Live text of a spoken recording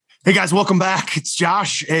Hey guys, welcome back. It's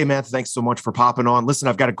Josh. Hey man, thanks so much for popping on. Listen,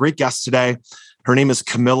 I've got a great guest today. Her name is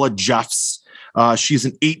Camilla Jeffs. She's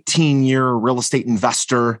an 18-year real estate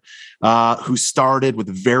investor who started with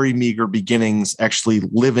very meager beginnings, actually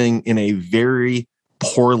living in a very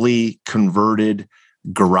poorly converted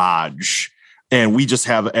garage. And we just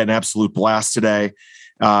have an absolute blast today.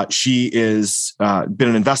 She is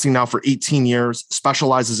been investing now for 18 years,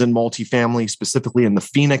 specializes in multifamily, specifically in the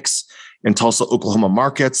Phoenix and Tulsa, Oklahoma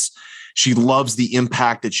markets. She loves the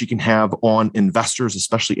impact that she can have on investors,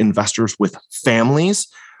 especially investors with families.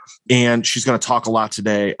 And she's going to talk a lot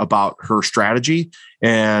today about her strategy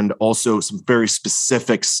and also some very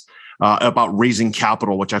specifics about raising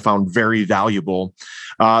capital, which I found very valuable.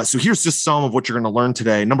 So here's just some of what you're going to learn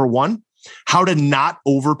today. Number one, how to not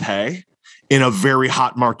overpay in a very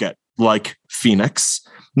hot market like Phoenix.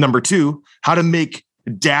 Number two, how to make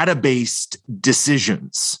data-based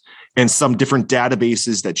decisions and some different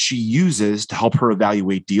databases that she uses to help her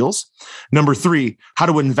evaluate deals. Number three, how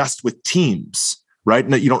to invest with teams, right?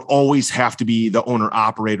 And that you don't always have to be the owner,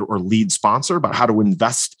 operator, or lead sponsor, but how to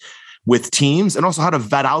invest with teams and also how to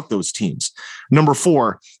vet out those teams. Number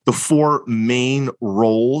four, the four main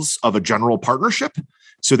roles of a general partnership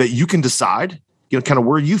so that you can decide, kind of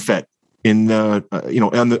where you fit in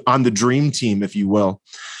the, on the dream team, if you will.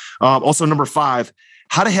 Also, number five,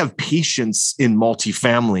 how to have patience in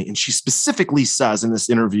multifamily. And she specifically says in this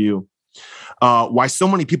interview, why so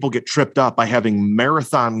many people get tripped up by having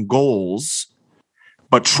marathon goals,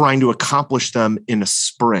 but trying to accomplish them in a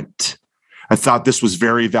sprint. I thought this was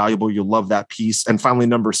very valuable. You'll love that piece. And finally,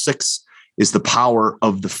 number six is the power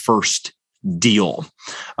of the first deal.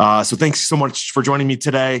 So thanks so much for joining me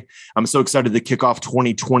today. I'm so excited to kick off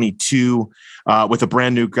 2022 with a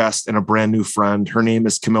brand new guest and a brand new friend. Her name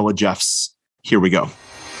is Camilla Jeffs. Here we go.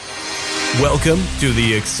 Welcome to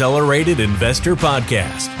the Accelerated Investor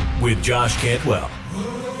Podcast with Josh Cantwell.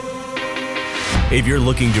 If you're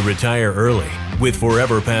looking to retire early with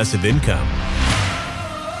forever passive income,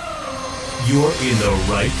 you're in the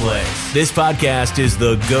right place. This podcast is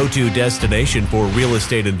the go-to destination for real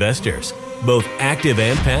estate investors, both active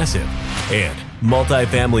and passive, and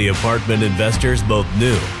multifamily apartment investors, both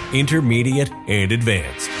new, intermediate, and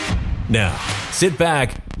advanced. Now, sit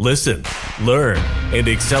back, listen, learn, and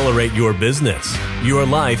accelerate your business, your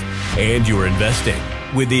life, and your investing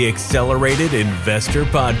with the Accelerated Investor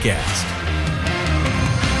Podcast.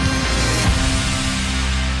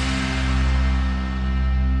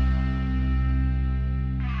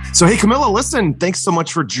 So, hey, Camilla, listen, thanks so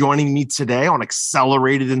much for joining me today on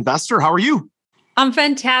Accelerated Investor. How are you? I'm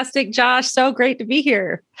fantastic, Josh. So great to be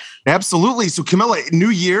here. Absolutely. So, Camilla, new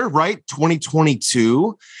year, right?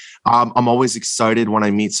 2022. I'm always excited when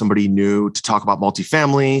I meet somebody new to talk about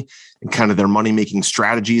multifamily and kind of their money-making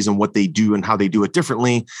strategies and what they do and how they do it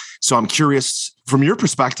differently. So I'm curious, from your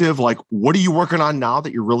perspective, like, what are you working on now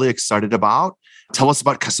that you're really excited about? Tell us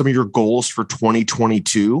about some of your goals for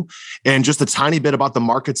 2022 and just a tiny bit about the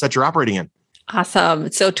markets that you're operating in. Awesome.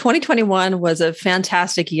 So 2021 was a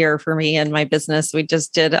fantastic year for me and my business. We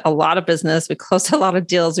just did a lot of business. We closed a lot of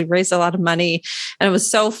deals. We raised a lot of money. And it was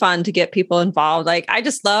so fun to get people involved. Like, I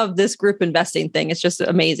just love this group investing thing. It's just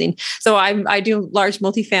amazing. So I do large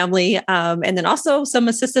multifamily and then also some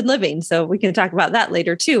assisted living. So we can talk about that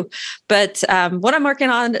later too. But what I'm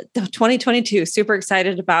working on 2022, super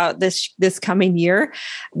excited about this coming year.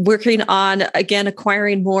 Working on, again,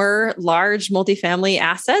 acquiring more large multifamily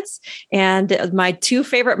assets. And my two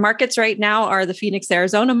favorite markets right now are the Phoenix,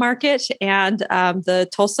 Arizona market and the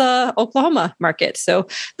Tulsa, Oklahoma market. So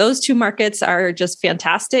those two markets are just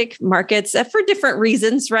fantastic markets for different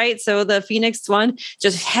reasons, right? So the Phoenix one,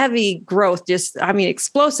 just heavy growth,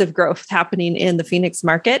 explosive growth happening in the Phoenix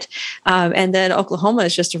market. And then Oklahoma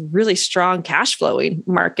is just a really strong cash flowing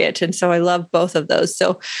market. And so I love both of those.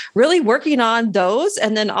 So really working on those,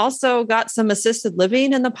 and then also got some assisted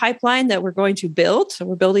living in the pipeline that we're going to build. So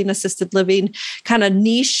we're building assisted living kind of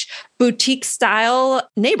niche boutique style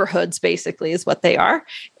neighborhoods, basically, is what they are.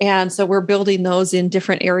 And so we're building those in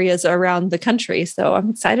different areas around the country. So I'm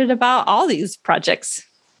excited about all these projects.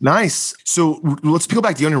 Nice. So let's peel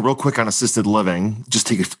back the onion real quick on assisted living. Just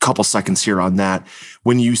take a couple seconds here on that.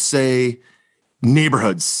 When you say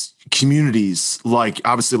neighborhoods, communities, like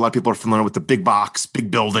obviously a lot of people are familiar with the big box, big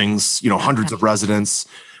buildings, hundreds of residents.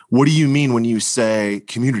 What do you mean when you say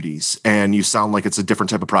communities and you sound like it's a different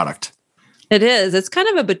type of product? It is. It's kind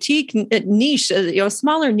of a boutique niche, a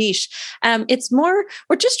smaller niche. It's more,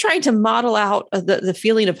 we're just trying to model out the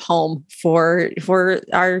feeling of home for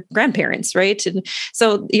our grandparents, right? And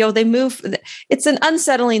so, they move, it's an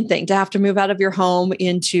unsettling thing to have to move out of your home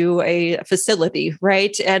into a facility,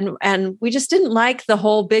 right? And we just didn't like the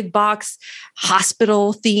whole big box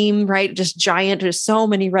hospital theme, right? Just giant, there's so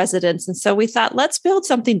many residents. And so we thought, let's build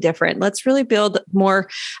something different. Let's really build more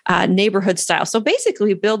neighborhood style. So basically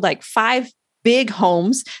we build like 5 big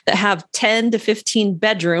homes that have 10 to 15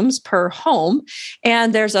 bedrooms per home.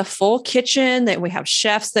 And there's a full kitchen that we have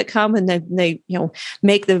chefs that come and they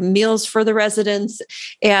make the meals for the residents.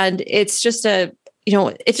 And it's just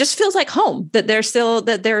it just feels like home, that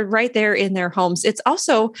they're right there in their homes. It's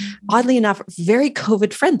also, oddly enough, very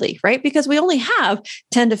COVID friendly, right? Because we only have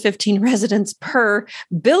 10 to 15 residents per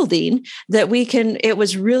building it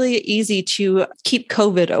was really easy to keep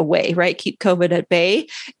COVID away, right? Keep COVID at bay.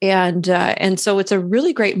 And so it's a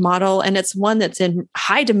really great model. And it's one that's in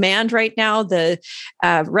high demand right now. The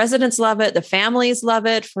residents love it. The families love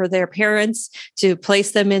it for their parents to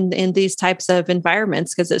place them in these types of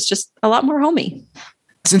environments because it's just a lot more homey.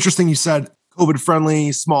 It's interesting you said COVID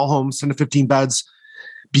friendly, small homes, 10 to 15 beds,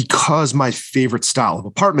 because my favorite style of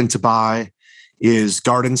apartment to buy is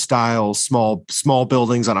garden style, small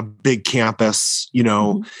buildings on a big campus,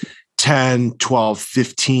 10, 12,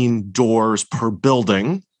 15 doors per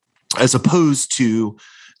building, as opposed to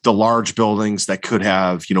the large buildings that could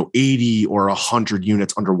have, 80 or 100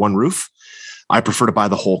 units under one roof. I prefer to buy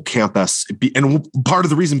the whole campus. And part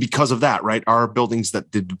of the reason because of that, right, our buildings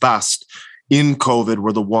that did best in COVID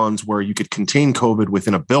were the ones where you could contain COVID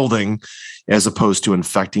within a building as opposed to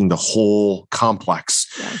infecting the whole complex.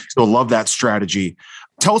 Yeah. So I love that strategy.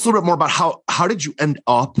 Tell us a little bit more about how did you end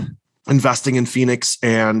up investing in Phoenix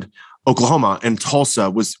and Oklahoma and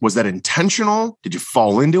Tulsa? Was that intentional? Did you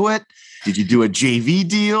fall into it? Did you do a JV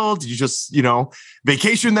deal? Did you just,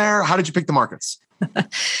 vacation there? How did you pick the markets?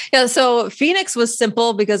 Yeah. So Phoenix was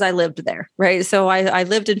simple because I lived there, right? So I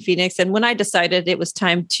lived in Phoenix. And when I decided it was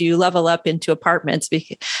time to level up into apartments,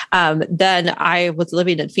 then I was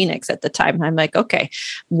living in Phoenix at the time. I'm like, okay,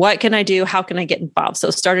 what can I do? How can I get involved?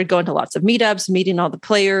 So started going to lots of meetups, meeting all the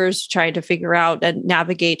players, trying to figure out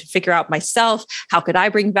myself. How could I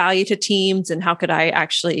bring value to teams and how could I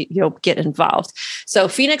actually, get involved? So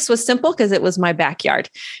Phoenix was simple because it was my backyard.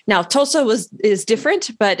 Now Tulsa is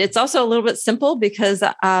different, but it's also a little bit simple because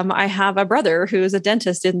I have a brother who is a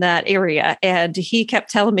dentist in that area. And he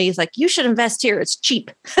kept telling me, he's like, you should invest here. It's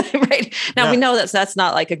cheap, right? Now we know that's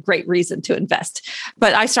not like a great reason to invest.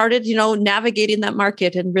 But I started, navigating that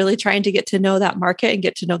market and really trying to get to know that market and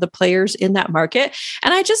get to know the players in that market.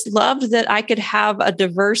 And I just loved that I could have a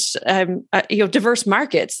diverse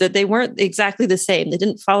markets, that they weren't exactly the same. They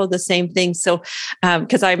didn't follow the same things. So,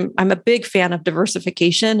 because I'm a big fan of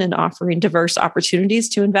diversification and offering diverse opportunities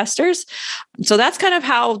to investors. So that's kind of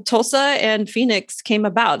how Tulsa and Phoenix came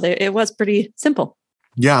about. It was pretty simple.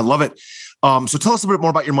 Yeah, I love it. So tell us a bit more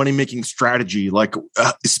about your money-making strategy. Like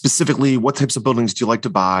specifically, what types of buildings do you like to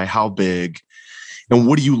buy? How big? And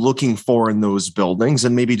what are you looking for in those buildings?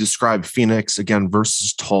 And maybe describe Phoenix again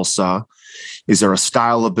versus Tulsa. Is there a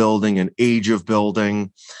style of building, an age of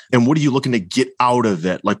building? And what are you looking to get out of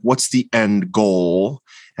it? Like, what's the end goal?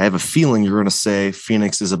 I have a feeling you're going to say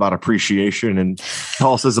Phoenix is about appreciation and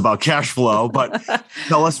Tulsa is about cash flow, but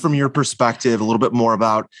tell us from your perspective a little bit more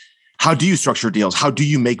about how do you structure deals? How do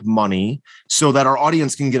you make money so that our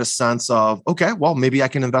audience can get a sense of, okay, well, maybe I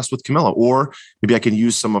can invest with Camilla, or maybe I can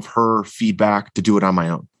use some of her feedback to do it on my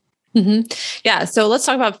own. Mm-hmm. Yeah. So let's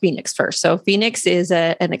talk about Phoenix first. So Phoenix is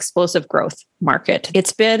an explosive growth market.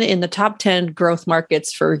 It's been in the top 10 growth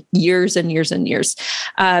markets for years and years and years.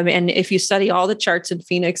 And if you study all the charts in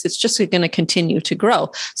Phoenix, it's just going to continue to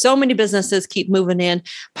grow. So many businesses keep moving in.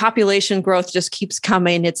 Population growth just keeps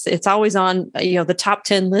coming. It's always on, the top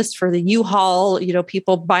 10 list for the U-Haul,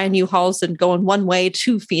 people buying U-Hauls and going one way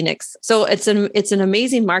to Phoenix. So it's an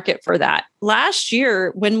amazing market for that. Last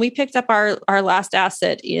year, when we picked up our last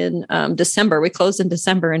asset in December, we closed in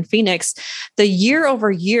December in Phoenix, the year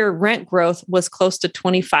over year rent growth was close to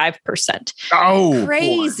 25%. Oh,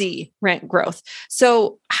 crazy boy. Rent growth.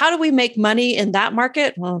 So how do we make money in that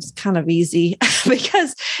market? Well, it's kind of easy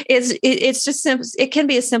because it's just simple. It can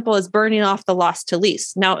be as simple as burning off the loss to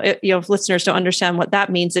lease. Now, if listeners don't understand what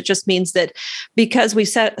that means, it just means that because we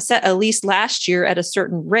set a lease last year at a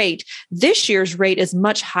certain rate, this year's rate is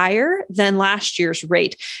much higher than last year's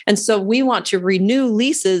rate. And so we want to renew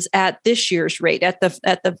leases at this year's rate, at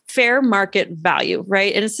the fair market value,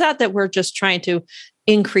 right? And it's not that we're just trying to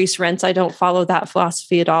increase rents. I don't follow that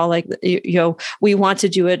philosophy at all. Like, we want to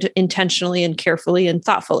do it intentionally and carefully and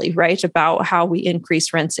thoughtfully, right? About how we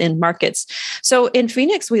increase rents in markets. So in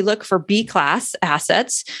Phoenix, we look for B class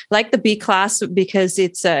assets, like the B class, because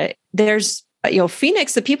there's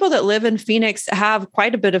Phoenix, the people that live in Phoenix have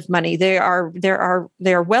quite a bit of money. They are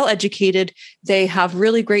well educated. They have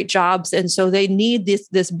really great jobs. And so they need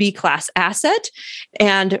this B class asset.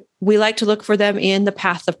 And we like to look for them in the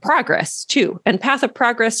path of progress too. And path of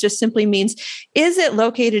progress just simply means, is it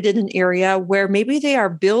located in an area where maybe they are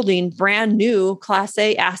building brand new Class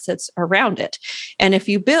A assets around it? And if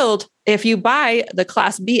you buy the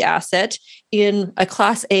Class B asset in a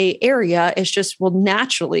Class A area, it just will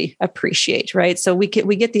naturally appreciate, right? So we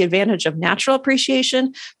get the advantage of natural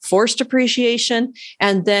appreciation, forced appreciation,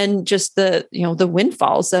 and then just the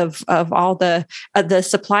windfalls of all the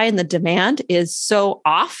supply and the demand is so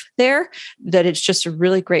off there that it's just a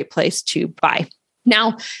really great place to buy.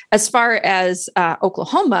 Now, as far as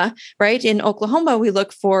Oklahoma, right? In Oklahoma, we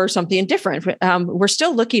look for something different. We're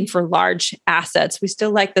still looking for large assets. We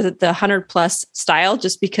still like the 100 plus style,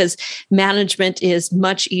 just because management is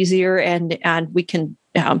much easier, and we can.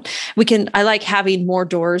 I like having more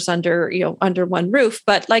doors under one roof.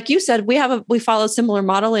 But like you said, we follow a similar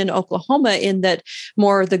model in Oklahoma, in that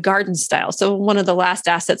more the garden style. So one of the last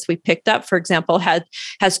assets we picked up, for example,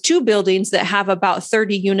 has 2 buildings that have about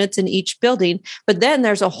 30 units in each building. But then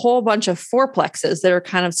there's a whole bunch of fourplexes that are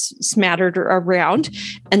kind of smattered around.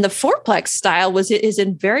 And the fourplex style is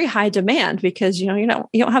in very high demand, because you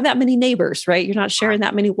don't have that many neighbors, right? You're not sharing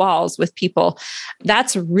that many walls with people.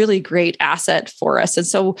 That's a really great asset for us. And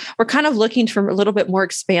so we're kind of looking for a little bit more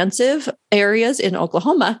expansive areas in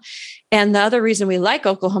Oklahoma. And the other reason we like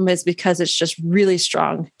Oklahoma is because it's just really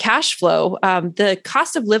strong cash flow. The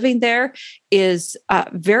cost of living there is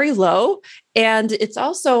very low. And it's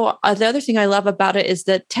also, the other thing I love about it is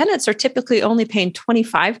that tenants are typically only paying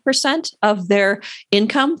 25% of their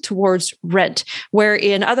income towards rent, where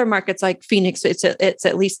in other markets like Phoenix, it's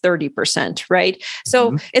at least 30%, right?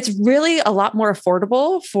 So it's really a lot more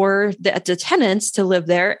affordable for the tenants to live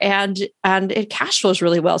there, and it cash flows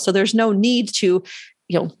really well. So there's no need to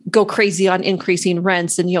go crazy on increasing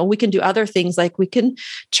rents. And, we can do other things, like we can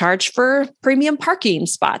charge for premium parking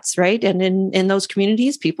spots, right? And in those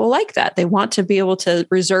communities, people like that. They want to be able to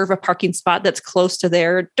reserve a parking spot that's close to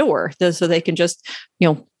their door, so they can just,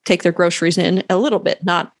 take their groceries in a little bit,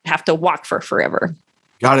 not have to walk for forever.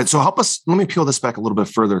 Got it. So let me peel this back a little bit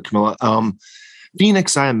further, Camilla.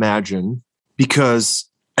 Phoenix, I imagine, because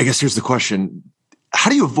I guess here's the question: how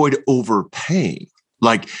do you avoid overpaying?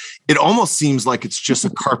 Like, it almost seems like it's just a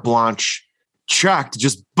carte blanche check to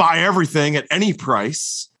just buy everything at any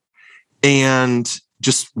price and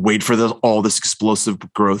just wait for all this explosive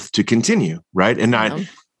growth to continue, right? And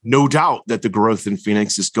no doubt that the growth in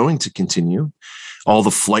Phoenix is going to continue. All the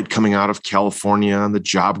flight coming out of California, and the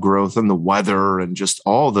job growth, and the weather, and just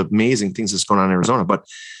all the amazing things that's going on in Arizona. But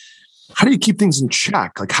how do you keep things in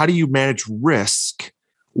check? Like, how do you manage risk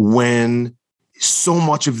when so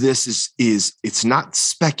much of this is it's not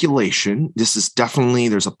speculation? This is definitely,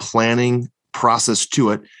 there's a planning process to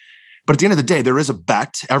it. But at the end of the day, there is a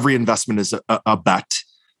bet. Every investment is a bet.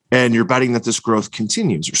 And you're betting that this growth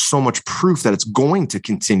continues. There's so much proof that it's going to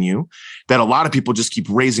continue that a lot of people just keep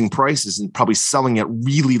raising prices and probably selling at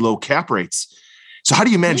really low cap rates. So how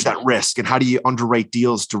do you manage that risk? And how do you underwrite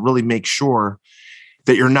deals to really make sure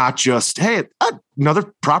that you're not just, hey,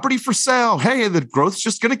 another property for sale. Hey, the growth's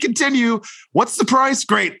just going to continue. What's the price?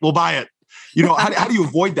 Great, we'll buy it. How do you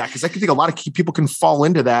avoid that? Because I think a lot of people can fall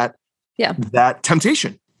into that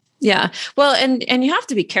temptation. Yeah. Well, and you have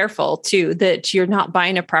to be careful too, that you're not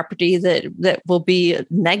buying a property that will be a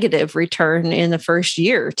negative return in the first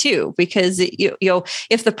year too, because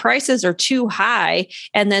if the prices are too high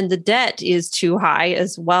and then the debt is too high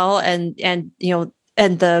as well, and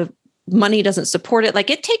the money doesn't support it. Like,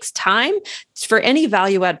 it takes time for any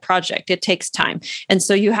value add project. It takes time. And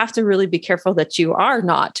so you have to really be careful that you are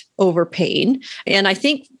not overpaying. And I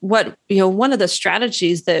think one of the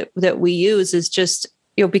strategies that we use is just,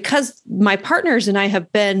 because my partners and I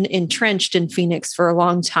have been entrenched in Phoenix for a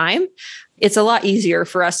long time, it's a lot easier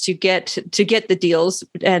for us to get the deals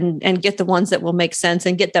and get the ones that will make sense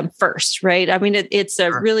and get them first, right? I mean, it's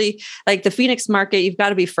a really, like, the Phoenix market, you've got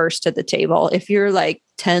to be first to the table. If you're like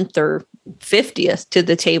 10th or 1/50th to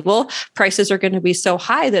the table, prices are going to be so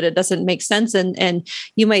high that it doesn't make sense. And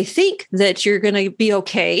you may think that you're going to be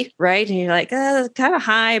okay, right? And you're like, kind of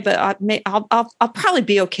high, but I'll probably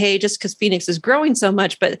be okay just because Phoenix is growing so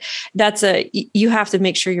much. But you have to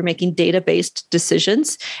make sure you're making data-based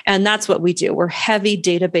decisions. And that's what we do. We're heavy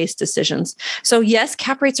data-based decisions. So yes,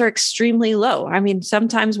 cap rates are extremely low. I mean,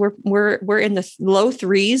 sometimes we're in the low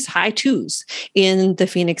 3s, high 2s in the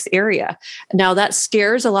Phoenix area. Now that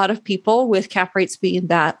scares a lot of people with cap rates being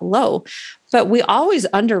that low, but we always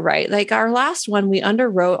underwrite. Like our last one, we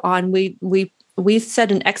underwrote on, we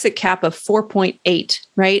set an exit cap of 4.8,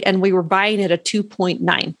 right? And we were buying at a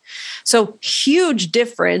 2.9. So huge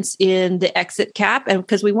difference in the exit cap. And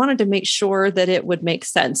because we wanted to make sure that it would make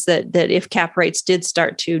sense that if cap rates did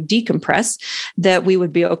start to decompress, that we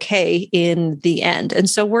would be okay in the end. And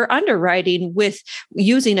so we're underwriting with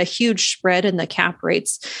using a huge spread in the cap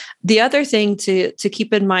rates. The other thing to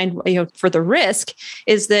keep in mind, for the risk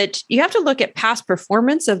is that you have to look at past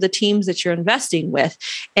performance of the teams that you're investing with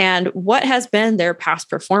and what has been their past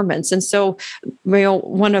performance. And so,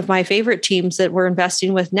 one of my favorite teams that we're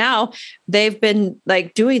investing with now, they've been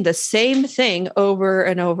like doing the same thing over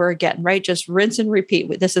and over again, right? Just rinse and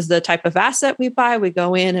repeat. This is the type of asset we buy. We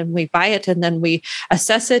go in and we buy it, and then we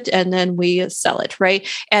assess it, and then we sell it, right?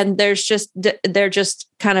 And they're just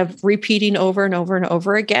kind of repeating over and over and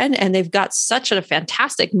over again. And they've got such a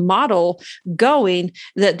fantastic model going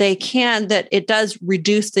that it does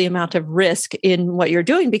reduce the amount of risk in what you're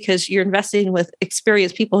doing because you're investing with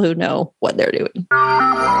experienced people who know what they're doing.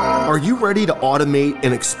 Are you ready to automate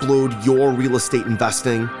and explode your real estate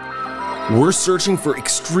investing? We're searching for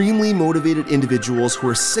extremely motivated individuals who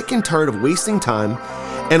are sick and tired of wasting time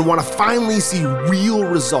and want to finally see real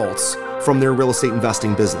results from their real estate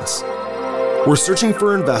investing business. We're searching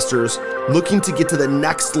for investors looking to get to the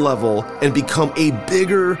next level and become a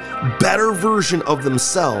bigger, better version of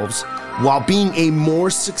themselves while being a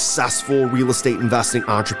more successful real estate investing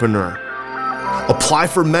entrepreneur. Apply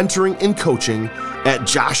for mentoring and coaching at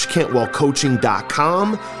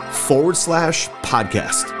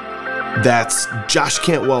joshcantwellcoaching.com/podcast. That's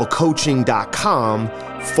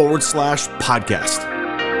joshcantwellcoaching.com/podcast.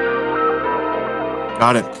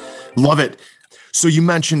 Got it. Love it. So you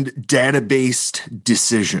mentioned data-based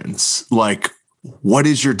decisions. Like, what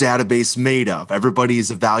is your database made of?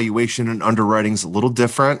 Everybody's evaluation and underwriting is a little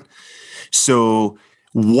different. So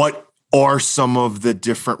what are some of the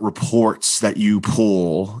different reports that you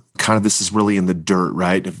pull? Kind of, this is really in the dirt,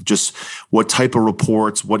 right? Of just what type of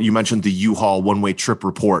reports, what you mentioned, the U-Haul one-way trip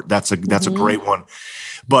report. That's a great one.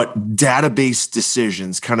 But database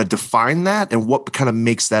decisions, kind of define that, and what kind of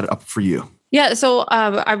makes that up for you? Yeah. So,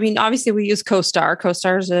 obviously we use CoStar.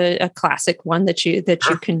 CoStar is a classic one that you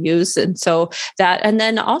can use. And so and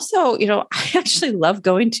then also, I actually love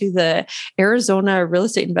going to the Arizona Real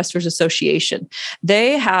Estate Investors Association.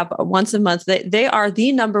 They have once a month, they are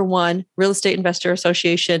the number one real estate investor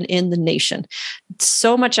association in the nation.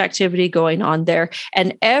 So much activity going on there.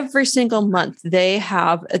 And every single month they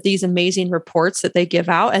have these amazing reports that they give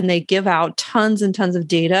out, and they give out tons and tons of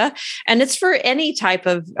data. And it's for any type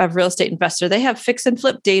of real estate investor. They have fix and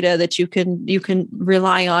flip data that you can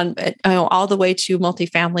rely on, all the way to large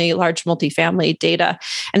multifamily data.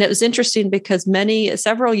 And it was interesting because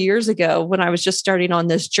several years ago, when I was just starting on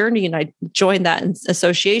this journey and I joined that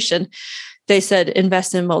association, they said,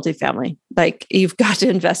 invest in multifamily. Like, you've got to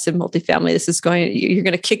invest in multifamily. You're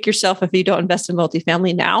going to kick yourself if you don't invest in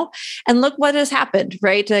multifamily now. And look what has happened,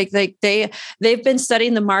 right? Like they've been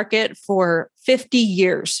studying the market for 50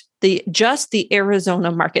 years. The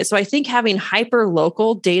Arizona market. So I think having hyper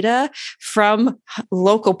local data from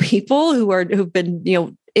local people who've been,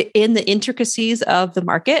 in the intricacies of the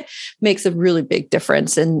market makes a really big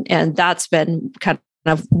difference. And that's been kind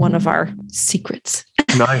of one of our secrets.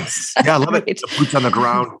 Nice. Yeah, I love it. The boots on the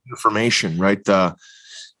ground information, right?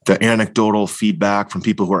 The anecdotal feedback from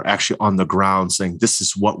people who are actually on the ground saying, this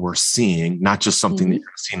is what we're seeing, not just something that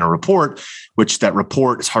you're seeing in a report, which that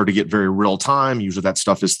report is hard to get very real time. Usually that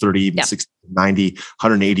stuff is 30, even 60, 90,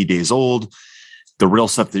 180 days old. The real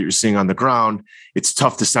stuff that you're seeing on the ground, it's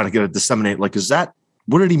tough to kind of get to disseminate. Like,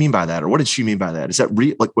 what did he mean by that? Or what did she mean by that? Is that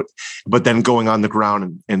real? Like, what? But then going on the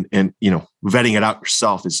ground and vetting it out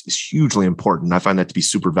yourself is hugely important. I find that to be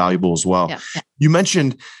super valuable as well. Yeah. You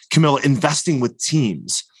mentioned, Camilla, investing with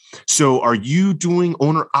teams. So are you doing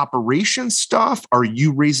owner operation stuff? Are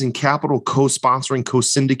you raising capital, co-sponsoring,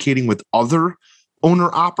 co-syndicating with other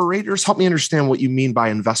owner operators? Help me understand what you mean by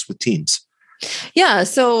invest with teams. Yeah.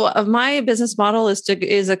 So my business model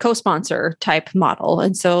is a co-sponsor type model.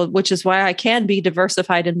 And so, which is why I can be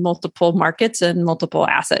diversified in multiple markets and multiple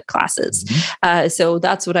asset classes. So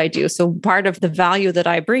that's what I do. So part of the value that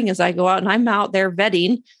I bring is I go out and I'm out there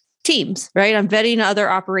vetting teams, right? I'm vetting other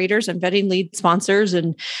operators, I'm vetting lead sponsors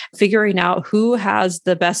and figuring out who has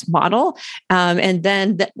the best model. And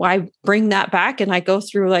then I bring that back and I go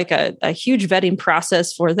through like a huge vetting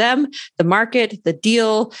process for them, the market, the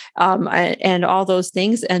deal, and all those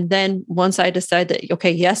things. And then once I decide that,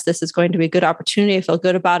 okay, yes, this is going to be a good opportunity, I feel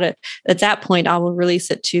good about it. At that point, I will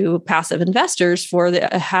release it to passive investors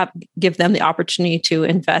give them the opportunity to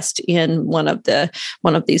invest in one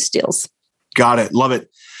of these deals. Got it. Love it.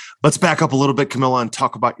 Let's back up a little bit, Camilla, and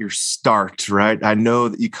talk about your start, right? I know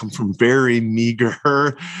that you come from very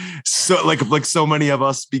meager, so like so many of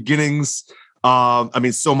us beginnings.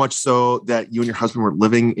 So much so that you and your husband were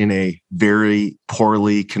living in a very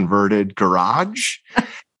poorly converted garage.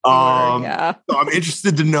 Yeah. So I'm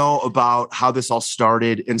interested to know about how this all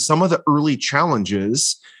started and some of the early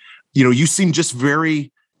challenges. You seem just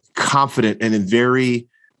very confident and very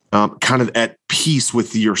kind of at peace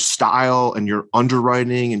with your style and your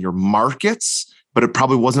underwriting and your markets, but it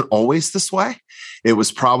probably wasn't always this way. It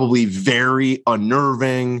was probably very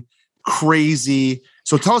unnerving, crazy.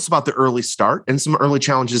 So tell us about the early start and some early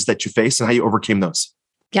challenges that you faced and how you overcame those.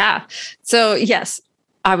 Yeah. So yes,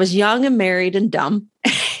 I was young and married and dumb.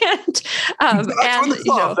 And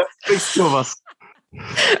that makes two of us.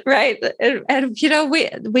 Right. And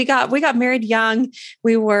we got married young.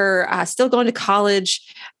 We were still going to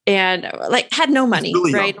college and had no money,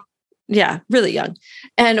 really right? Young. Yeah, really young.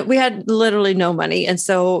 And we had literally no money. And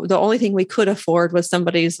so the only thing we could afford was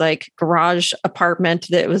somebody's garage apartment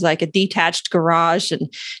that was like a detached garage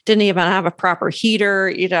and didn't even have a proper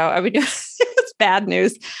heater. It's bad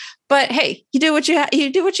news. But hey, you do what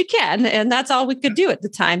you can. And that's all we could do at the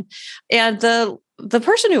time. And the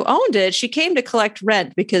person who owned it, she came to collect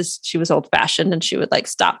rent because she was old fashioned and she would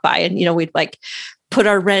stop by and, we'd put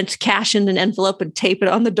our rent cash in an envelope and tape it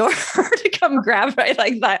on the door to come grab, right?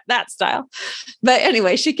 Like that style. But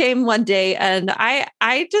anyway, she came one day and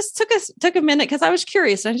I just took a minute because I was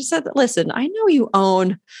curious. And I just said, listen, I know you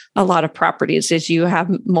own a lot of properties as you have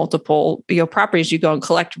multiple, properties you go and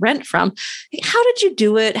collect rent from. How did you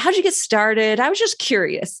do it? How did you get started? I was just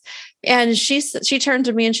curious. And she turned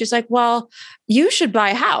to me and she's like, well, you should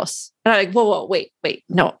buy a house. And I'm like, whoa, wait,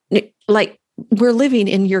 no, we're living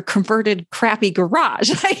in your converted crappy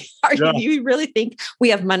garage. You really think we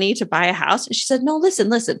have money to buy a house? And she said, no,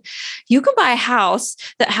 listen, you can buy a house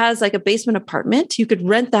that has a basement apartment. You could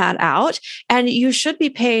rent that out and you should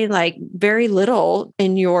be paying very little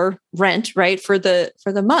in your rent, right? For the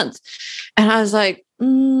month. And I was like,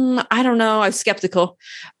 I don't know. I was skeptical,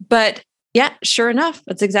 but yeah, sure enough,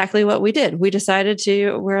 that's exactly what we did.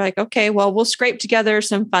 We're like, okay, well, we'll scrape together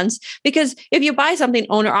some funds because if you buy something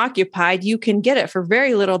owner occupied, you can get it for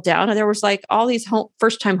very little down. And there was all these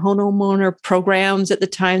first time homeowner programs at the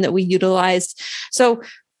time that we utilized. So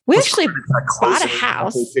we actually bought a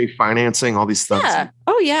house. Financing, all these things. Yeah.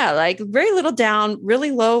 Oh yeah. Very little down,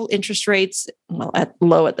 really low interest rates. Well,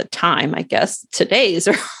 low at the time, I guess. Today's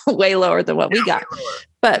are way lower than what we got.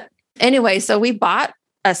 But anyway, so we bought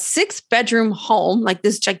a 6-bedroom home,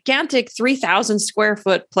 this gigantic 3,000 square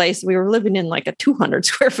foot place. We were living in a 200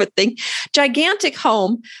 square foot thing, gigantic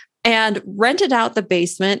home, and rented out the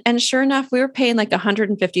basement. And sure enough, we were paying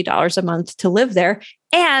 $150 a month to live there.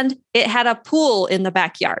 And it had a pool in the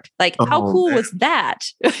backyard. How cool was that?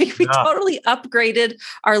 We totally upgraded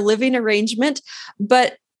our living arrangement,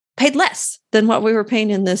 but paid less than what we were paying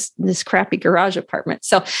in this crappy garage apartment.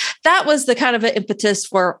 So that was the kind of an impetus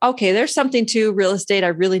for, okay, there's something to real estate. I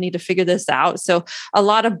really need to figure this out. So a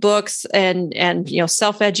lot of books and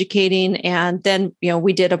self-educating. And then,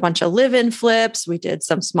 we did a bunch of live-in flips. We did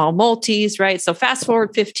some small multis, right? So fast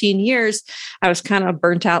forward 15 years, I was kind of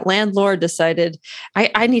burnt out landlord, decided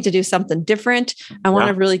I need to do something different. I want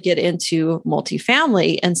to really get into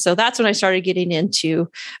multifamily. And so that's when I started getting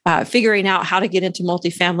into figuring out how to get into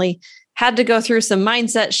multifamily. Had to go through some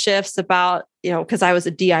mindset shifts about, because I was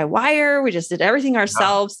a DIYer, we just did everything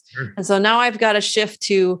ourselves. And so now I've got to shift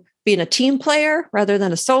to being a team player rather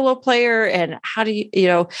than a solo player. And how do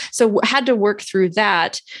so had to work through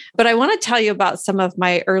that. But I want to tell you about some of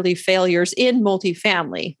my early failures in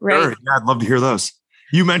multifamily, right? Sure. Yeah, I'd love to hear those.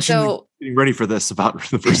 You mentioned getting ready for this about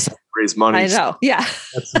the first time to raise money. I know. Yeah.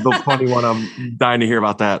 That's the funny one. I'm dying to hear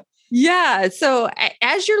about that. Yeah. So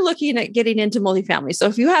as you're looking at getting into multifamily, so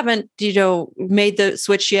if you haven't, made the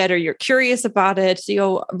switch yet, or you're curious about it,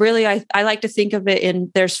 really, I like to think of it in,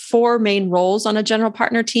 there's four main roles on a general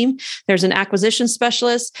partner team. There's an acquisition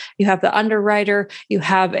specialist, you have the underwriter, you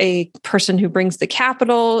have a person who brings the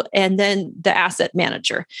capital, and then the asset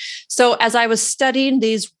manager. So as I was studying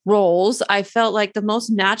these roles, I felt like the most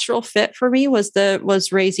natural fit for me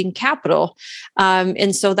was raising capital.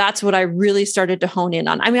 And so that's what I really started to hone in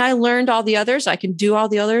on. I mean, I learned all the others. I can do all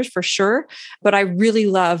the others for sure, but I really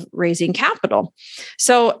love raising capital.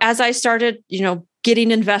 So as I started,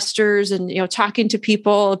 getting investors and, talking to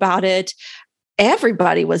people about it,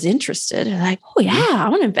 everybody was interested. Like, oh yeah, I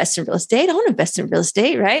want to invest in real estate. I want to invest in real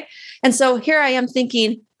estate. Right. And so here I am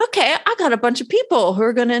thinking, okay, I got a bunch of people who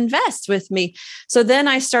are going to invest with me. So then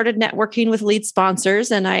I started networking with lead sponsors,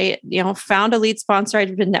 and I, found a lead sponsor.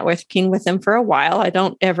 I'd been networking with them for a while. I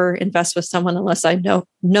don't ever invest with someone unless I've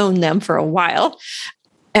known them for a while.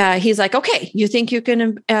 He's like, okay, you think you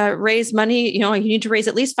can raise money? You need to raise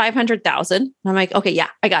at least 500,000. I'm like, okay, yeah,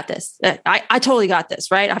 I got this. I totally got this,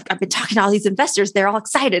 right? I've been talking to all these investors. They're all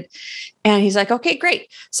excited. And he's like, okay, great.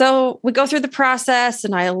 So we go through the process,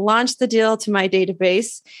 and I launched the deal to my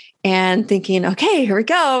database and thinking, okay, here we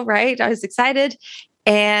go, right? I was excited.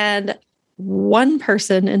 And one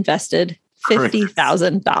person invested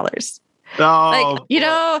 $50,000.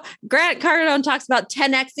 Oh, Grant Cardone talks about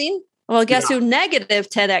 10Xing. Well, guess who negative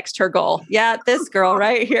 10X'd her goal? Yeah, this girl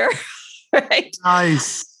right here. Right.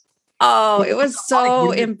 Nice. Oh, it was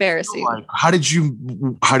so embarrassing. How did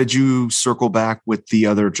you circle back with the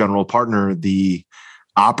other general partner, the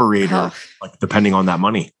operator, depending on that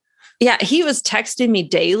money? Yeah, he was texting me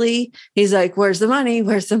daily. He's like, "Where's the money?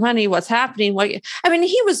 Where's the money? What's happening?"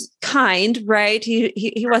 He was kind, right?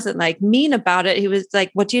 He wasn't like mean about it. He was like,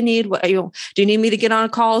 "What do you need? Do you need me to get on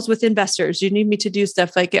calls with investors? Do you need me to do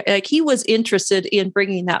stuff?" Like he was interested in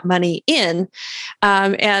bringing that money in,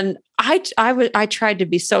 and I tried to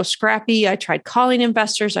be so scrappy. I tried calling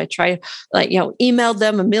investors. I tried emailed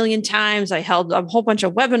them a million times. I held a whole bunch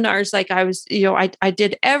of webinars. Like I was, I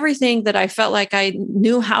did everything that I felt like I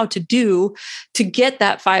knew how to do to get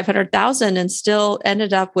that 500,000, and still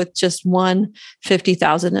ended up with just one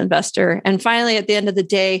 50,000 investor. And finally, at the end of the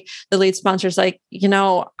day, the lead sponsor's like,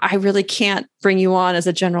 I really can't bring you on as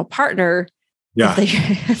a general partner. Yeah.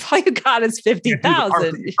 If all you got is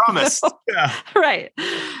 50,000. Promise. Yeah. Right.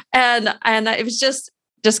 And it was just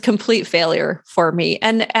complete failure for me.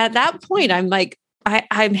 And at that point, I'm like,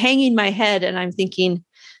 I'm hanging my head and I'm thinking,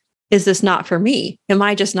 is this not for me? Am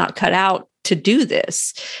I just not cut out to do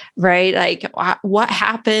this? Right. Like what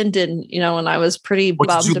happened? And, and I was pretty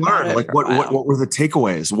bummed about it. What did you learn? Like what were the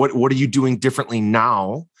takeaways? What are you doing differently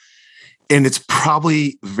now? And it's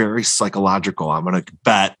probably very psychological. I'm going to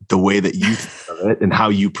bet the way that you think of it and how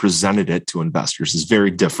you presented it to investors is very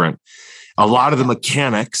different. A lot of the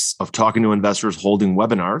mechanics of talking to investors, holding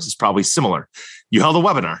webinars is probably similar. You held a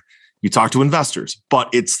webinar, you talk to investors, but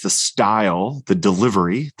it's the style, the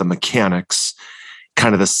delivery, the mechanics,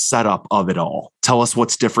 kind of the setup of it all. Tell us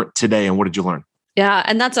what's different today and what did you learn? Yeah.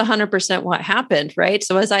 And that's 100% what happened, right?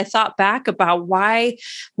 So as I thought back about why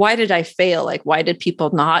did I fail? Like, why did people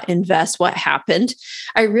not invest? What happened?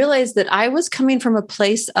 I realized that I was coming from a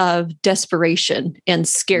place of desperation and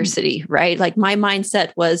scarcity, right? Like my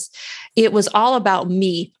mindset it was all about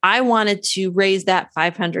me. I wanted to raise that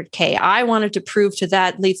 500K. I wanted to prove to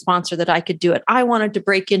that lead sponsor that I could do it. I wanted to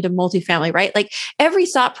break into multifamily, right? Like every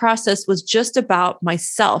thought process was just about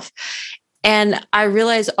myself. And I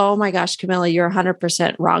realized, oh my gosh, Camilla, you're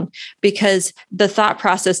 100% wrong, because the thought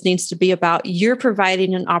process needs to be about you're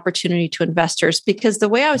providing an opportunity to investors. Because the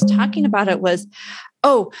way I was talking about it was,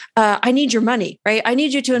 I need your money, right? I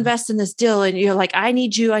need you to invest in this deal. And you're like, I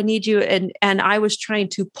need you. And I was trying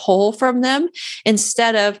to pull from them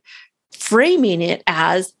instead of framing it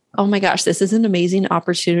as, oh my gosh, this is an amazing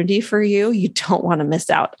opportunity for you. You don't want to miss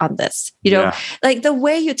out on this. Like the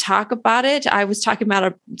way you talk about it, I was talking about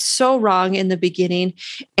it so wrong in the beginning.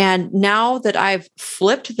 And now that I've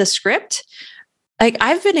flipped the script, like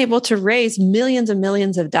I've been able to raise millions and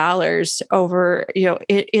millions of dollars over,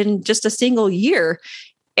 in just a single year.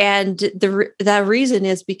 And the reason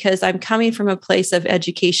is because I'm coming from a place of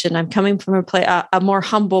education. I'm coming from a more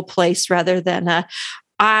humble place rather than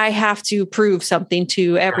I have to prove something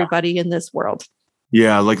to everybody in this world.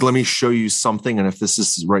 Yeah. Like, let me show you something. And if this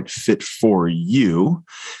is the right fit for you,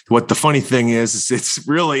 what the funny thing is it's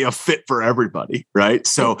really a fit for everybody. Right.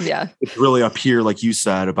 So it's really up here, like you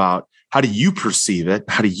said, about how do you perceive it?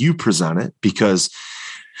 How do you present it? Because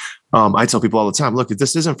I tell people all the time, look, if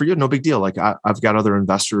this isn't for you, no big deal. Like I've got other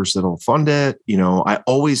investors that'll fund it. I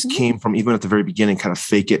always came from, even at the very beginning, kind of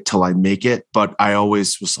fake it till I make it. But I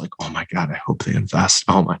always was like, oh my God, I hope they invest.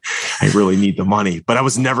 I really need the money. But I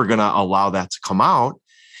was never going to allow that to come out.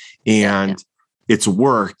 And it's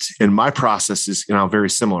worked. And my process is, very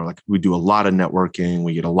similar. Like we do a lot of networking.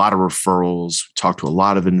 We get a lot of referrals, we talk to a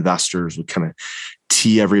lot of investors. We kind of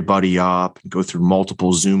tee everybody up, go through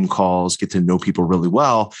multiple Zoom calls, get to know people really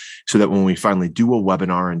well, so that when we finally do a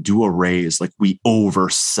webinar and do a raise, like we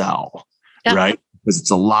oversell, right? Because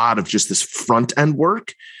it's a lot of just this front end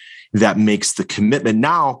work that makes the commitment.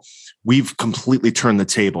 Now we've completely turned the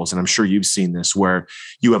tables. And I'm sure you've seen this, where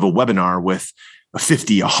you have a webinar with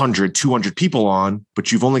 50, 100, 200 people on,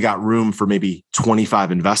 but you've only got room for maybe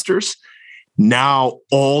 25 investors. Now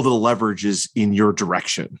all the leverage is in your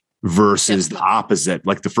direction versus the opposite.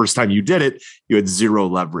 Like the first time you did it, you had zero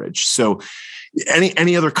leverage. So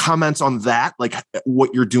any other comments on that? Like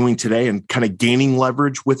what you're doing today and kind of gaining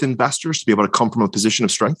leverage with investors to be able to come from a position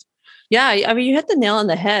of strength? Yeah, I mean, you hit the nail on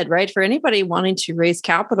the head, right? For anybody wanting to raise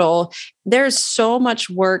capital, there's so much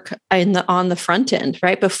work on the front end,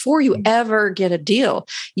 right? Before you ever get a deal,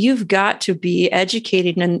 you've got to be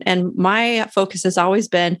educating. And my focus has always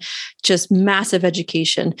been just massive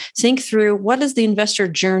education. Think through, what does the investor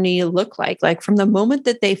journey look like? Like from the moment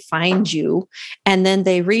that they find you and then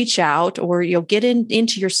they reach out, or you'll get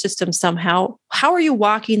into your system somehow, how are you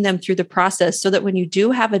walking them through the process so that when you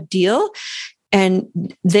do have a deal,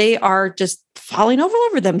 and they are just falling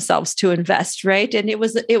over themselves to invest, right? And it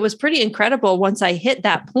was pretty incredible once I hit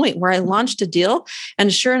that point where I launched a deal,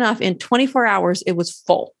 and sure enough, in 24 hours, it was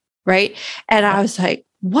full, right? And I was like,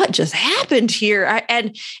 what just happened here? I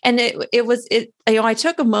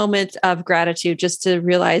took a moment of gratitude just to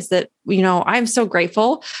realize that, I'm so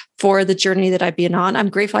grateful for the journey that I've been on. I'm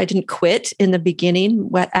grateful I didn't quit in the beginning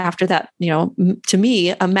after that, to me,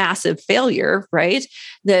 a massive failure, right?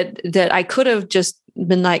 That I could have just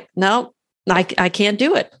been like, no, I can't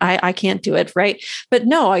do it. I can't do it. Right. But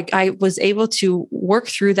no, I was able to work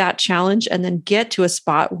through that challenge and then get to a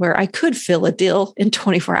spot where I could fill a deal in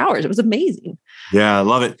 24 hours. It was amazing. Yeah, I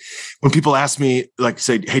love it. When people ask me, like,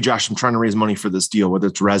 say, hey, Josh, I'm trying to raise money for this deal, whether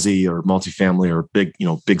it's resi or multifamily or big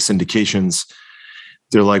syndications,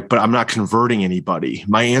 they're like, but I'm not converting anybody.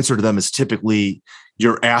 My answer to them is typically,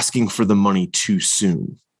 you're asking for the money too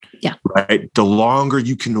soon. Yeah. Right. The longer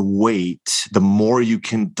you can wait, the more you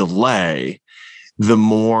can delay, the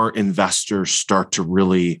more investors start to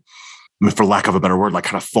really, for lack of a better word, like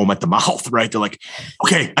kind of foam at the mouth, right? They're like,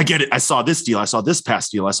 okay, I get it. I saw this deal. I saw this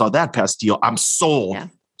past deal. I saw that past deal. I'm sold. Yeah.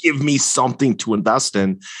 Give me something to invest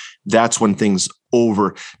in. That's when things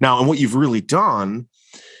over. Now, and what you've really done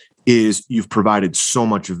is you've provided so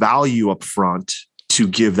much value up front to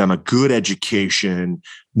give them a good education,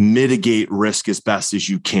 mitigate risk as best as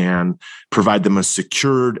you can, provide them a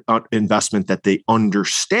secured investment that they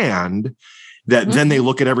understand, that then they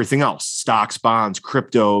look at everything else, stocks, bonds,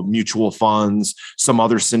 crypto, mutual funds, some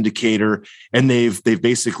other syndicator, and they've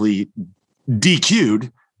basically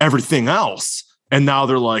DQ'd everything else. And now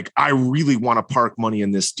they're like, I really want to park money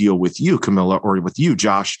in this deal with you, Camilla, or with you,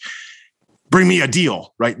 Josh. Bring me a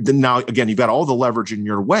deal, right? Then now, again, you've got all the leverage in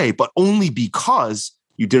your way, but only because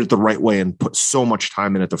you did it the right way and put so much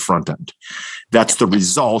time in at the front end. That's the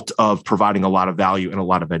result of providing a lot of value and a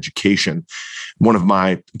lot of education. One of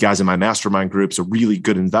my guys in my mastermind group is a really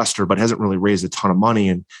good investor, but hasn't really raised a ton of money.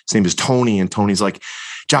 And his name is Tony. And Tony's like,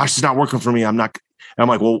 Josh, it's not working for me. And I'm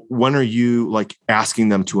like, well, when are you like asking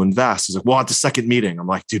them to invest? He's like, well, at the second meeting. I'm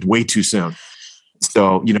like, dude, way too soon.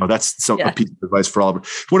 So, that's a piece of advice for all of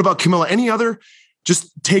us. What about Camilla? Any other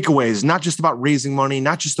just takeaways, not just about raising money,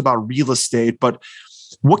 not just about real estate, but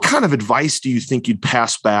what kind of advice do you think you'd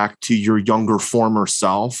pass back to your younger former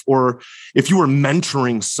self? Or if you were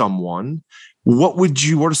mentoring someone, what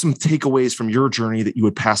are some takeaways from your journey that you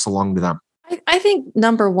would pass along to them? I think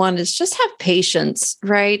number one is just have patience,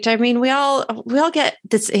 right? I mean, we all get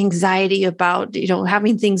this anxiety about,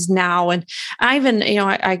 having things now. And I even,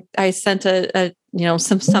 I sent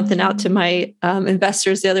something out to my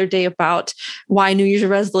investors the other day about why New Year's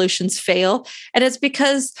resolutions fail. And it's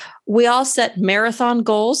because we all set marathon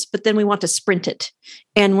goals, but then we want to sprint it.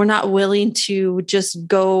 And we're not willing to just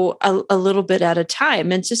go a little bit at a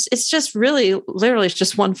time. And it's just really, literally, it's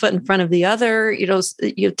just one foot in front of the other.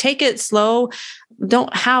 You take it slow,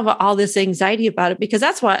 don't have all this anxiety about it, because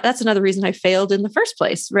that's another reason I failed in the first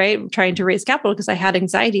place, right? Trying to raise capital, because I had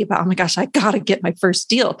anxiety about, oh my gosh, I got to get my first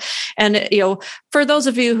deal. And, for those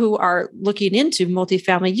of you who are looking into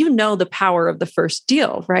multifamily, the power of the first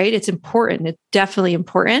deal, right? It's important. It's definitely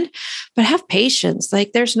important, but have patience.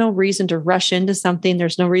 Like, there's no reason to rush into something.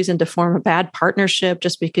 There's no reason to form a bad partnership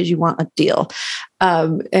just because you want a deal.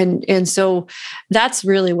 And so that's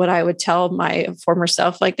really what I would tell my former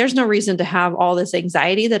self. Like, there's no reason to have all this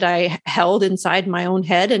anxiety that I held inside my own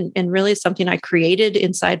head, and really something I created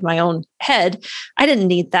inside my own head. I didn't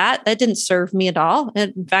need that. That didn't serve me at all.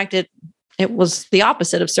 And in fact, it was the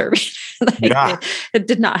opposite of serving. It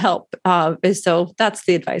did not help. So that's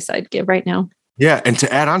the advice I'd give right now. Yeah. And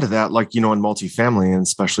to add on to that, in multifamily and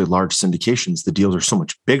especially large syndications, the deals are so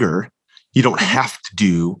much bigger. You don't have to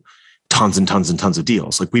do tons and tons and tons of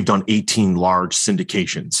deals. Like, we've done 18 large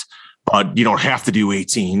syndications, but you don't have to do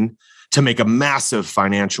 18 to make a massive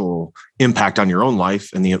financial impact on your own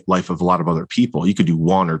life and the life of a lot of other people. You could do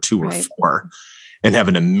 1 or 2 or 4 and have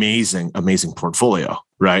an amazing, amazing portfolio,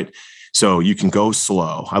 right? So you can go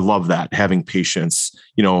slow. I love that. Having patience.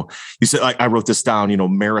 You said, I wrote this down,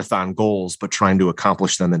 marathon goals, but trying to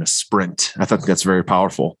accomplish them in a sprint. I thought that's very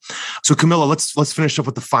powerful. So Camilla, let's finish up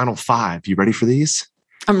with the final 5. You ready for these?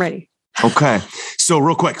 I'm ready. Okay. So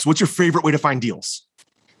real quick, so what's your favorite way to find deals?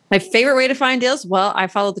 My favorite way to find deals? Well, I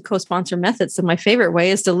follow the co-sponsor method. So my favorite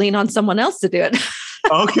way is to lean on someone else to do it.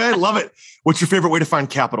 Okay. Love it. What's your favorite way to find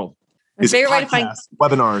capital? My favorite way to find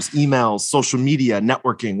webinars, emails, social media,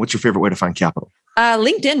 networking. What's your favorite way to find capital?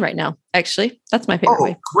 LinkedIn right now, actually. That's my favorite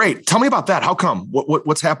way. Great. Tell me about that. How come?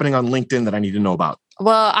 What's happening on LinkedIn that I need to know about?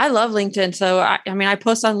 Well, I love LinkedIn. So, I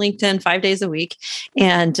post on LinkedIn 5 days a week,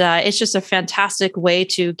 and it's just a fantastic way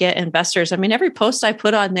to get investors. Every post I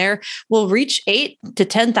put on there will reach 8,000 to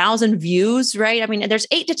 10,000 views, right? There's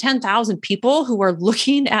 8,000 to 10,000 people who are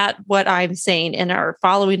looking at what I'm saying and are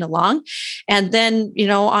following along. And then,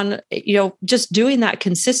 just doing that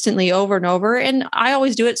consistently over and over. And I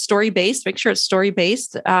always do it story-based, make sure it's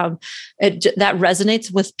story-based. That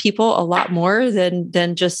resonates with people a lot more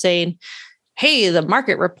than just saying, hey, the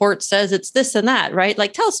market report says it's this and that, right?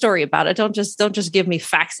 Like, tell a story about it. Don't just give me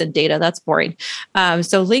facts and data. That's boring.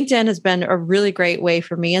 So LinkedIn has been a really great way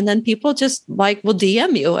for me. And then people just will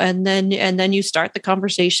DM you, and then you start the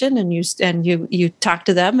conversation, and you talk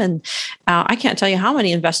to them. And I can't tell you how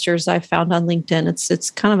many investors I've found on LinkedIn.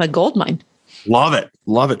 It's kind of a gold mine. Love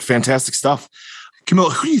it. Fantastic stuff.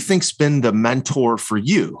 Camilla, who do you think's been the mentor for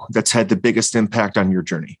you that's had the biggest impact on your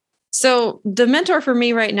journey? So the mentor for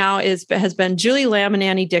me right now has been Julie Lamb and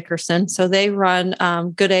Annie Dickerson. So they run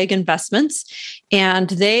Good Egg Investments, and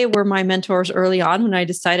they were my mentors early on when I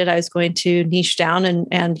decided I was going to niche down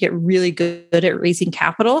and get really good at raising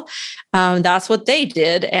capital. That's what they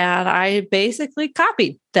did, and I basically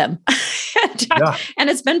copied them. And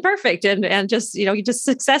it's been perfect. And just,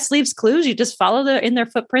 success leaves clues. You just follow in their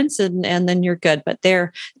footprints, and then you're good. But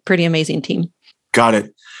they're a pretty amazing team. Got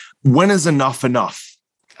it. When is enough enough?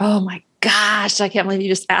 Oh my gosh, I can't believe you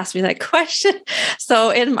just asked me that question. So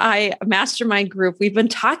in my mastermind group, we've been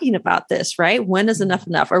talking about this, right? When is enough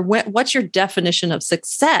enough? Or what's your definition of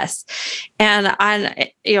success? And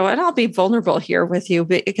I'll be vulnerable here with you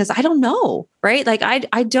because I don't know, right? Like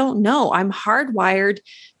I don't know. I'm hardwired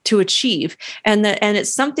to achieve. And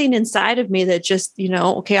it's something inside of me that just,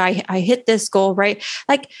 okay, I hit this goal, right?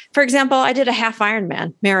 Like, for example, I did a half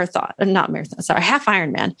Ironman half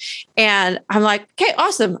Ironman. And I'm like, okay,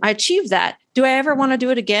 awesome. I achieved that. Do I ever want to do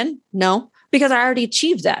it again? No, because I already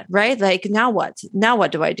achieved that, right? Like, now what? Now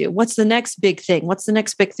what do I do? What's the next big thing? What's the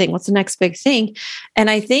next big thing? What's the next big thing? And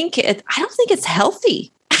I don't think it's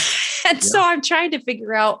healthy. And so I'm trying to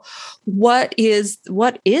figure out what is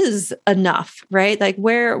enough, right? Like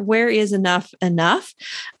where is enough? And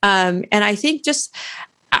I think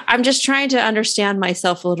I'm just trying to understand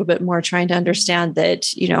myself a little bit more, trying to understand that,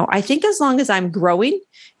 I think as long as I'm growing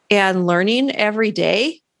and learning every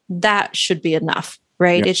day, that should be enough,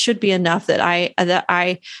 right? Yeah. It should be enough that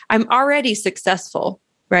I'm already successful.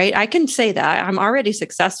 Right. I can say that I'm already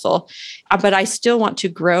successful, but I still want to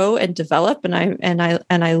grow and develop. And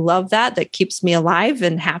I love that. That keeps me alive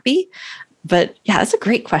and happy. But yeah, that's a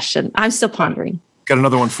great question. I'm still pondering. Got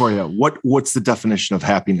another one for you. What's the definition of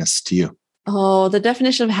happiness to you? Oh, the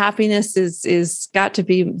definition of happiness is got to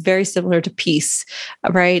be very similar to peace,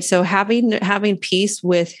 right? So having peace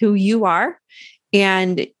with who you are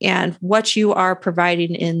and what you are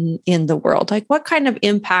providing in the world. Like, what kind of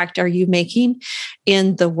impact are you making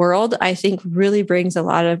in the world? I think really brings a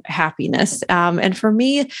lot of happiness. And for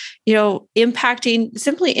me, simply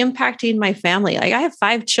impacting my family. Like, I have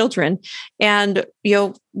 5 children, and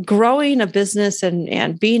growing a business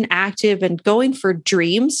and being active and going for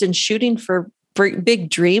dreams and shooting for big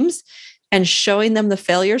dreams and showing them the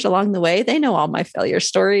failures along the way. They know all my failure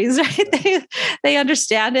stories, right? They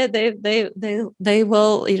understand it. They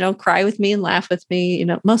will, cry with me and laugh with me,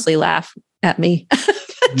 mostly laugh at me.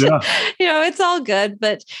 Yeah. It's all good,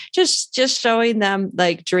 but just showing them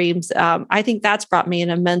like dreams. I think that's brought me an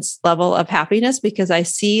immense level of happiness, because I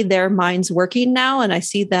see their minds working now, and I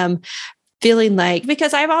see them feeling like,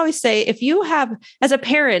 because I've always say, if you have, as a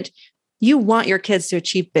parent, you want your kids to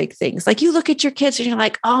achieve big things. Like, you look at your kids and you're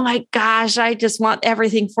like, oh my gosh, I just want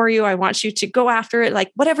everything for you. I want you to go after it.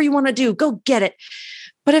 Like, whatever you want to do, go get it.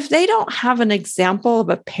 But if they don't have an example of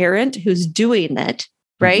a parent who's doing it,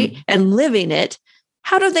 right, and living it,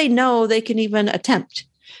 how do they know they can even attempt?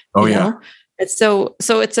 Oh, yeah. It's so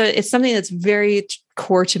it's something that's very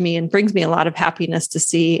core to me and brings me a lot of happiness to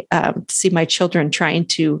see my children trying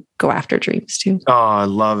to go after dreams too. Oh, I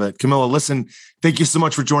love it. Camilla, listen, thank you so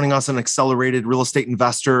much for joining us on Accelerated Real Estate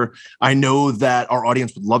Investor. I know that our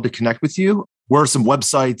audience would love to connect with you. Where are some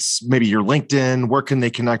websites, maybe your LinkedIn? Where can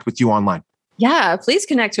they connect with you online? Yeah, please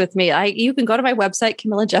connect with me. You can go to my website,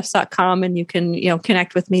 camillajeffs.com, and you can,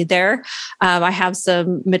 connect with me there. I have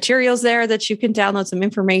some materials there that you can download, some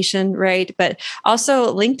information, right? But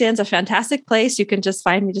also LinkedIn's a fantastic place. You can just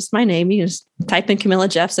find me, just my name. You just type in Camilla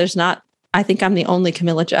Jeffs. I think I'm the only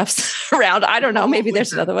Camilla Jeffs around. I don't know. Maybe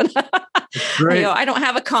there's another one. Great. I don't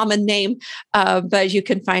have a common name, but you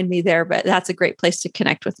can find me there. But that's a great place to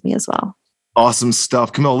connect with me as well. Awesome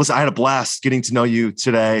stuff. Camilla, listen, I had a blast getting to know you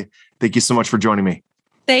today. Thank you so much for joining me.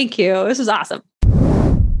 Thank you. This was awesome.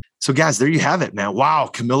 So guys, there you have it, man. Wow.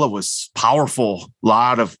 Camilla was powerful.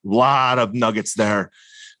 Lot of nuggets there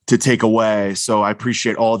to take away. So I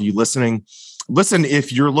appreciate all of you listening. Listen,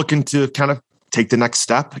 if you're looking to kind of take the next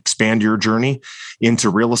step, expand your journey into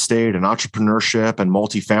real estate and entrepreneurship and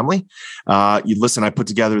multifamily. I put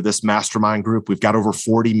together this mastermind group. We've got over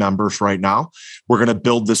 40 members right now. We're going to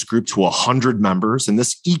build this group to 100 members, and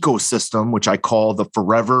this ecosystem, which I call the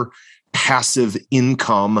Forever Passive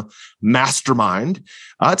Income Mastermind.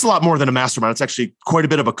 It's a lot more than a mastermind. It's actually quite a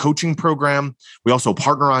bit of a coaching program. We also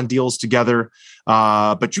partner on deals together.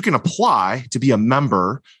 But you can apply to be a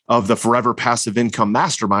member of the Forever Passive Income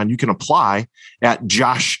Mastermind. You can apply at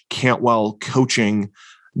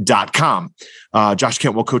joshcantwellcoaching.com,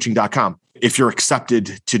 joshcantwellcoaching.com. If you're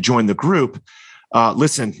accepted to join the group,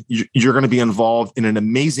 listen, you're going to be involved in an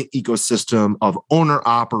amazing ecosystem of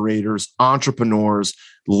owner-operators, entrepreneurs,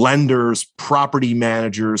 lenders, property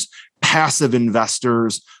managers, passive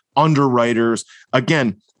investors, underwriters.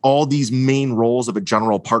 Again, all these main roles of a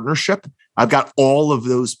general partnership. I've got all of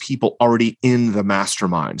those people already in the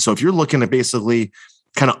mastermind. So if you're looking to basically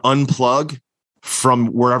kind of unplug from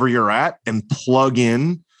wherever you're at and plug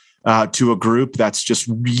in to a group that's just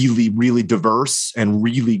really, really diverse and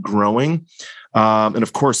really growing. And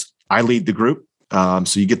of course, I lead the group.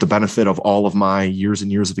 So you get the benefit of all of my years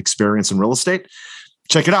and years of experience in real estate.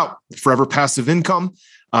 Check it out. Forever Passive Income.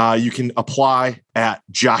 You can apply at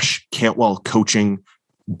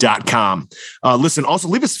joshcantwellcoaching.com. Listen, also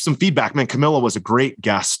leave us some feedback. Man, Camilla was a great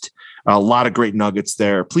guest. A lot of great nuggets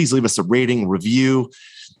there. Please leave us a rating, review,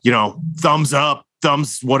 thumbs up,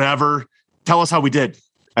 thumbs, whatever. Tell us how we did.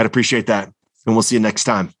 I'd appreciate that. And we'll see you next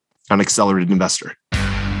time on Accelerated Investor.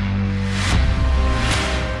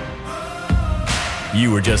 You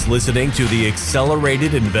were just listening to the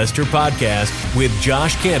Accelerated Investor Podcast with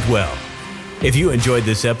Josh Cantwell. If you enjoyed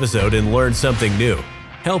this episode and learned something new,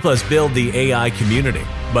 help us build the AI community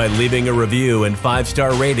by leaving a review and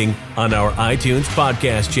 5-star rating on our iTunes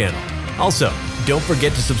podcast channel. Also, don't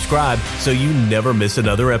forget to subscribe so you never miss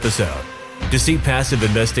another episode. To see passive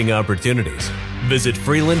investing opportunities, visit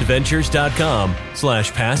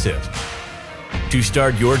freelandventures.com/passive. To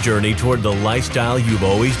start your journey toward the lifestyle you've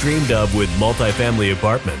always dreamed of with multifamily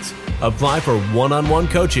apartments, apply for one-on-one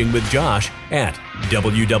coaching with Josh at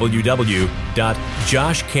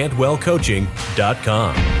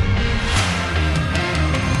www.joshcantwellcoaching.com.